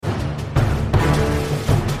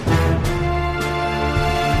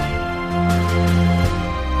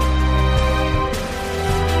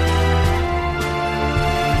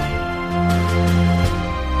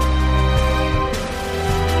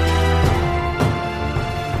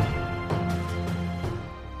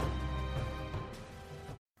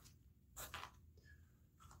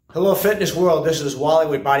Hello, fitness world. This is Wally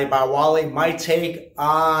with Body by Wally. My take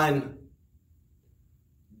on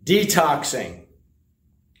detoxing.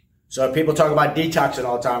 So people talk about detoxing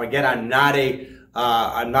all the time. Again, I'm not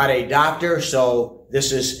a doctor, so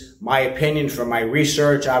this is my opinion from my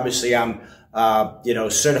research. Obviously, I'm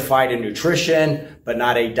certified in nutrition, but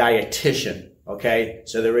not a dietitian. Okay,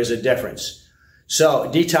 so there is a difference.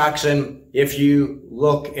 So detoxing, if you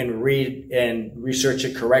look and read and research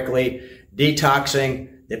it correctly, detoxing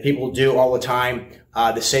that people do all the time,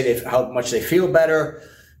 they say how much they feel better.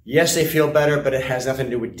 Yes, they feel better, but it has nothing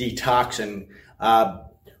to do with detoxing.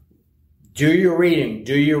 Do your reading,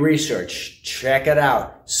 do your research, check it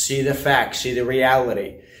out, see the facts, see the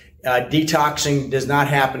reality. Detoxing does not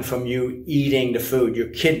happen from you eating the food, your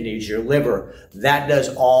kidneys, your liver. That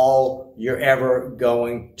does all you're ever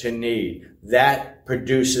going to need. That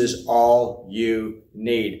produces all you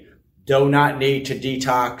need. Do not need to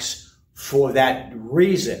detox for that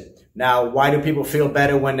reason. Now, why do people feel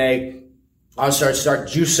better when they start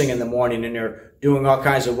juicing in the morning and they're doing all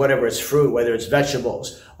kinds of whatever it's fruit, whether it's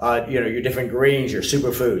vegetables, your different greens, your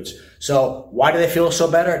superfoods. So why do they feel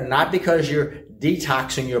so better? Not because you're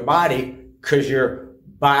detoxing your body, because your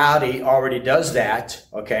body already does that.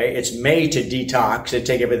 Okay. It's made to detox and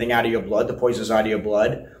take everything out of your blood, the poisons out of your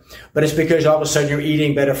blood. But it's because all of a sudden you're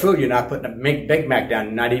eating better food. You're not putting a Big Mac down.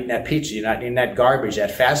 You're not eating that pizza. You're not eating that garbage,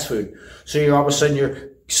 that fast food. So you're all of a sudden you're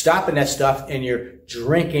stopping that stuff and you're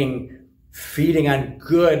drinking, feeding on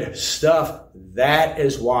good stuff. That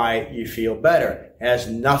is why you feel better. It has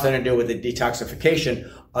nothing to do with the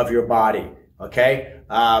detoxification of your body. Okay.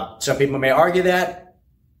 Some people may argue that.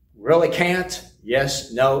 Really can't.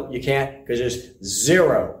 Yes. No, you can't, because there's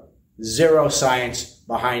zero science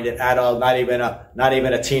behind it at all. Not even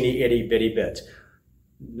a teeny itty bitty bit.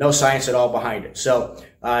 No science at all behind it. So,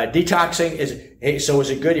 detoxing is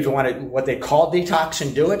it good if you want to, what they call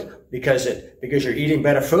detoxing, do it because you're eating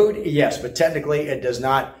better food? Yes, but technically it does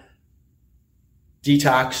not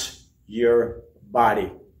detox your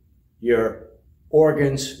body. Your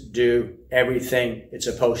organs do everything it's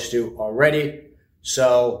supposed to already.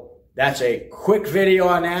 So that's a quick video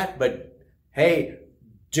on that, but hey,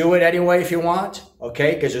 do it anyway if you want,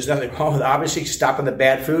 okay? Because there's nothing wrong with obviously stopping the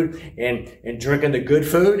bad food and drinking the good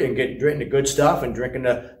food and drinking the good stuff and drinking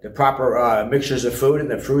the proper mixtures of food and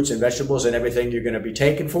the fruits and vegetables and everything you're going to be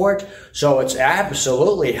taking for it. So it's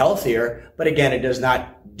absolutely healthier, but again, it does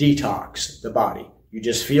not detox the body. You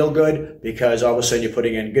just feel good because all of a sudden you're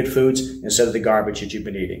putting in good foods instead of the garbage that you've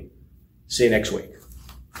been eating. See you next week.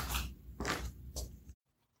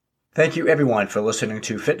 Thank you everyone for listening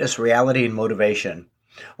to Fitness, Reality, and Motivation.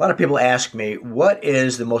 A lot of people ask me, what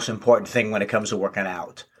is the most important thing when it comes to working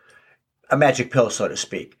out? A magic pill, so to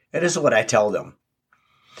speak. And this is what I tell them.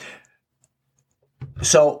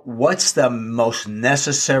 So what's the most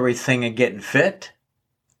necessary thing in getting fit?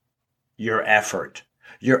 Your effort.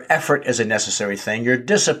 Your effort is a necessary thing. Your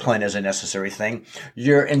discipline is a necessary thing.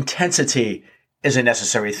 Your intensity is a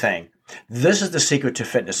necessary thing. This is the secret to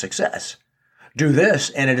fitness success. Do this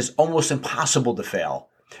and it is almost impossible to fail.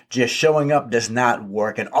 Just showing up does not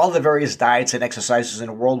work, and all the various diets and exercises in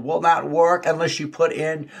the world will not work unless you put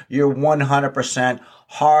in your 100%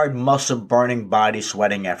 hard muscle burning body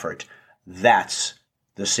sweating effort. That's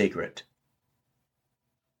the secret.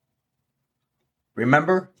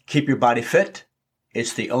 Remember, keep your body fit.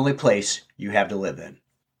 It's the only place you have to live in.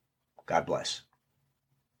 God bless.